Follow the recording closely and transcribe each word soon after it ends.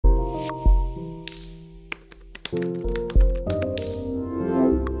Hi,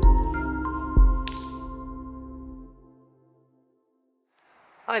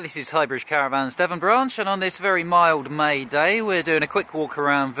 this is Highbridge Caravans Devon branch, and on this very mild May day we're doing a quick walk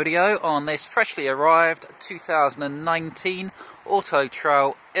around video on this freshly arrived 2019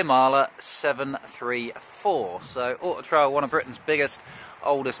 Autotrail Imala 734. So Autotrail, one of Britain's biggest,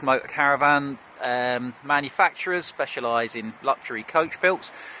 oldest motor caravan manufacturers, specialise in luxury coach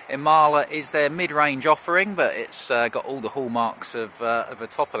builds. Imala is their mid-range offering, but it's got all the hallmarks of a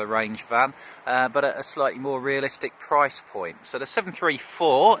top-of-the-range van, but at a slightly more realistic price point. So the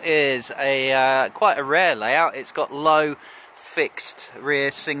 734 is quite a rare layout. It's got low fixed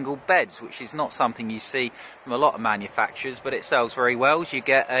rear single beds, which is not something you see from a lot of manufacturers, but it sells very well. So you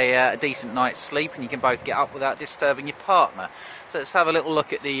get a decent night's sleep and you can both get up without disturbing your partner. So let's have a little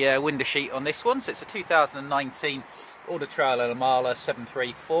look at the window sheet on this one. So it's a 2019 Autotrail Imala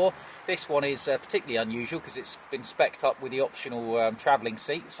 734. This one is particularly unusual because it's been specced up with the optional travelling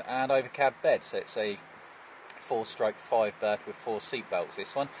seats and overcab bed. So it's a 4/5 berth with 4 seat belts,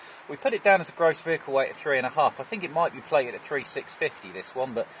 this one. We put it down as a gross vehicle weight of 3.5. I think it might be plated at 3,650, this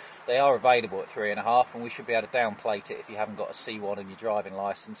one, but they are available at 3.5, and we should be able to downplate it if you haven't got a C1 in your driving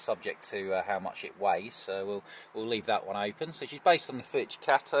licence, subject to how much it weighs. So we'll leave that one open. So she's based on the Fiat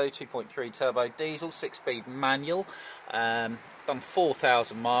Cato 2.3 turbo diesel, 6-speed manual. Done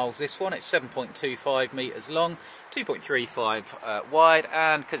 4,000 miles this one. It's 7.25 metres long, 2.35 wide,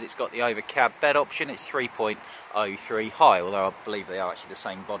 and because it's got the overcab bed option, it's 3.03 high, although I believe they are actually the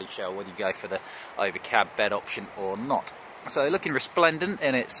same body shell whether you go for the overcab bed option or not. So looking resplendent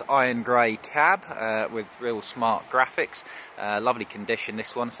in its iron grey cab with real smart graphics. Lovely condition,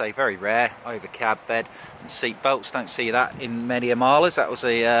 this one, so very rare. Overcab bed and seat belts, don't see that in many Imalas. That was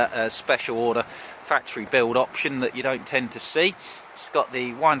a special order factory build option that you don't tend to see. It's got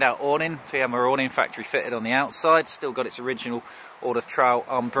the wind out awning, Fiamma awning, factory fitted on the outside. Still got its original Autotrail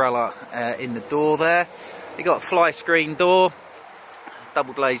umbrella in the door there. You got a fly screen door,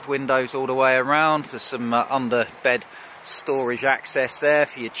 double glazed windows all the way around. There's some under bed storage access there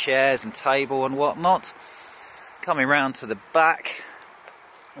for your chairs and table and whatnot. Coming round to the back,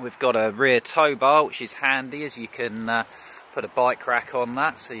 we've got a rear tow bar, which is handy as you can put a bike rack on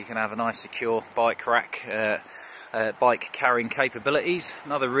that, so you can have a nice secure bike rack, bike carrying capabilities.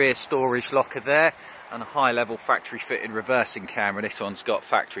 Another rear storage locker there, and a high level factory fitted reversing camera. This one's got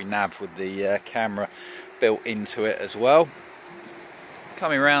factory nav with the camera built into it as well.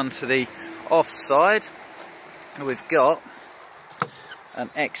 Coming round to the off side, we've got an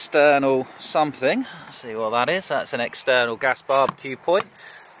external something. Let's see what that is. That's an external gas barbecue point,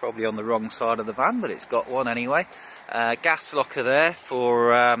 probably on the wrong side of the van, but it's got one anyway. Gas locker there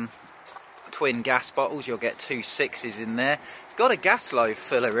for twin gas bottles. You'll get 2 6s in there. It's got a gas load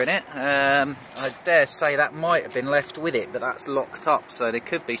filler in it. I dare say that might have been left with it, but that's locked up, so there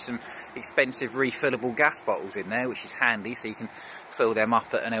could be some expensive refillable gas bottles in there, which is handy, so you can fill them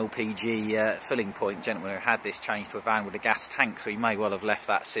up at an LPG filling point. Gentleman who had this changed to a van with a gas tank, so he may well have left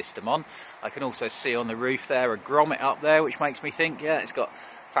that system on. I can also see on the roof there a grommet up there, which makes me think, yeah, it's got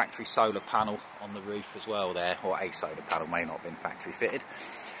factory solar panel on the roof as well there, or a solar panel, may not have been factory fitted.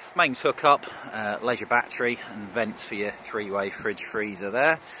 Mains hookup, leisure battery, and vents for your 3-way fridge freezer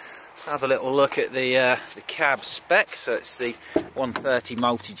there. Let's have a little look at the cab spec. So it's the 130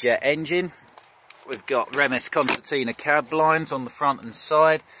 multi-jet engine. We've got Remes concertina cab blinds on the front and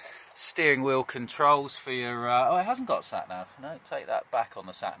side. Steering wheel controls for your oh, it hasn't got sat nav. No, take that back on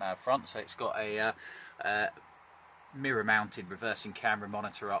the sat nav front. So it's got a mirror mounted reversing camera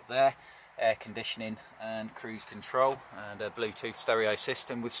monitor up there, air conditioning and cruise control, and a Bluetooth stereo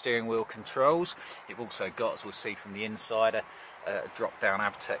system with steering wheel controls. You've also got, as we'll see from the inside, a drop down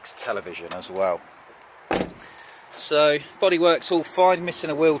Avtex television as well. So bodywork's all fine, missing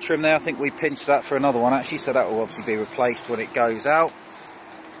a wheel trim there. I think we pinched that for another one actually, so that will obviously be replaced when it goes out.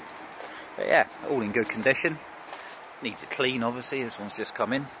 But yeah, all in good condition. Needs a clean obviously, this one's just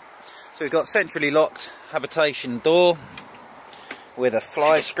come in. So we've got centrally locked habitation door with a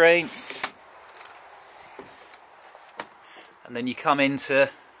fly screen, and then you come into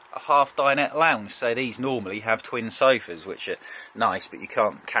a half dinette lounge. So these normally have twin sofas, which are nice, but you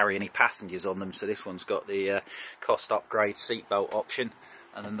can't carry any passengers on them, so this one's got the cost upgrade seatbelt option,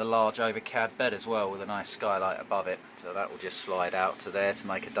 and then the large overcab bed as well with a nice skylight above it, so that will just slide out to there to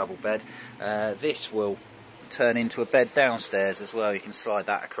make a double bed. This will turn into a bed downstairs as well. You can slide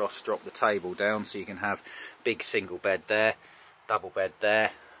that across, drop the table down, so you can have big single bed there, double bed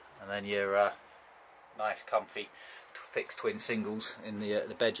there, and then your nice comfy fixed twin singles in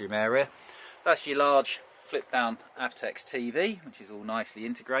the bedroom area. That's your large flip down Avtex TV, which is all nicely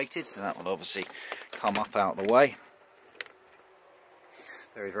integrated, so that will obviously come up out of the way.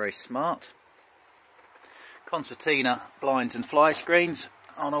 Very, very smart. Concertina blinds and fly screens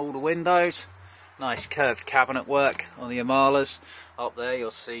on all the windows. Nice curved cabinet work on the Imalas. Up there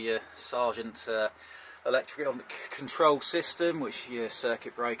you'll see your Sargent electric control system, which your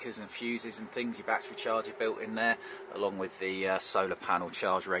circuit breakers and fuses and things, your battery charger built in there, along with the solar panel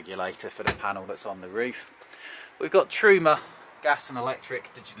charge regulator for the panel that's on the roof. We've got Truma gas and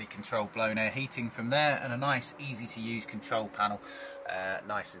electric digitally controlled blown air heating from there, and a nice easy to use control panel,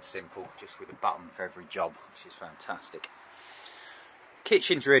 nice and simple, just with a button for every job, which is fantastic.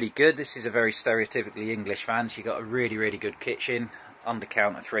 Kitchen's really good. This is a very stereotypically English van, so you've got a really, really good kitchen, under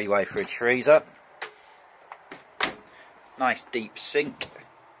counter 3-way fridge freezer. Nice deep sink.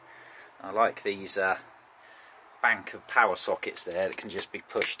 I like these bank of power sockets there that can just be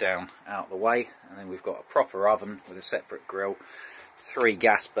pushed down out the way, and then we've got a proper oven with a separate grill, 3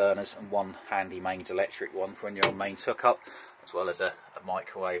 gas burners and 1 handy mains electric one for when you're on mains hookup, as well as a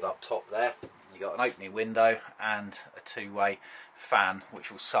microwave up top there. You've got an opening window and a 2-way fan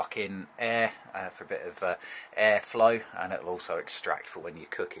which will suck in air for a bit of airflow, and it will also extract for when you're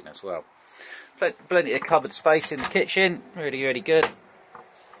cooking as well. Plenty of cupboard space in the kitchen, really, really good.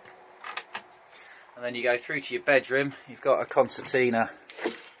 And then you go through to your bedroom. You've got a concertina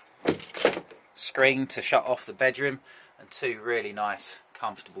screen to shut off the bedroom, and 2 really nice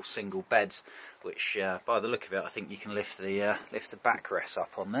comfortable single beds, which by the look of it I think you can lift the backrest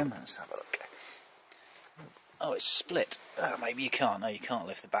up on them. Let's have a look. Oh, it's split. Maybe you can't. No, you can't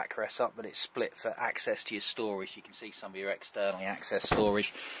lift the backrest up, but it's split for access to your storage. You can see some of your externally accessed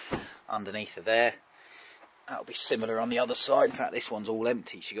storage underneath of there. That'll be similar on the other side. In fact, this one's all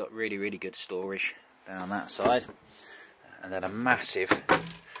empty, so you've got really, really good storage down that side. And then a massive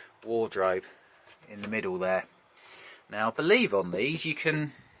wardrobe in the middle there. Now, I believe on these you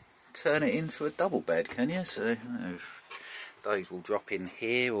can turn it into a double bed, can you? So, I don't know if those will drop in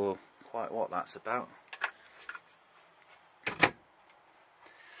here or quite what that's about.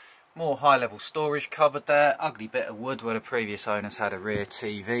 More high-level storage cupboard there. Ugly bit of wood where the previous owners had a rear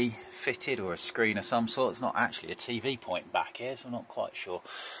TV fitted, or a screen of some sort. It's not actually a TV point back here, so I'm not quite sure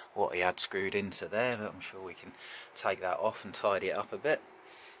what he had screwed into there, but I'm sure we can take that off and tidy it up a bit.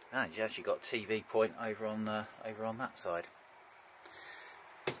 Ah, you've actually got TV point over on that side.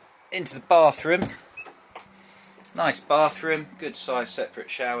 Into the bathroom. Nice bathroom, good size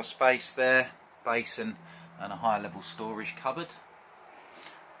separate shower space there, basin and a high-level storage cupboard.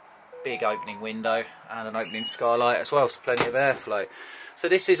 Big opening window and an opening skylight as well, so plenty of airflow. So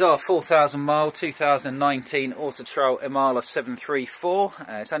this is our 4,000 mile 2019 Autotrail Imala 734.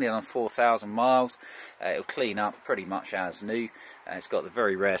 It's only on 4,000 miles. It'll clean up pretty much as new. It's got the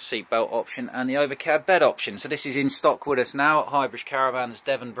very rare seatbelt option and the overcab bed option. So this is in stock with us now at Highbridge Caravans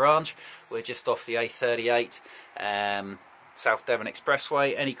Devon branch. We're just off the A38 South Devon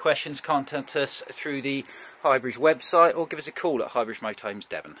Expressway. Any questions, contact us through the Highbridge website or give us a call at Highbridge Motorhomes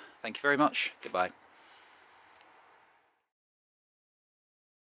Devon. Thank you very much. Goodbye.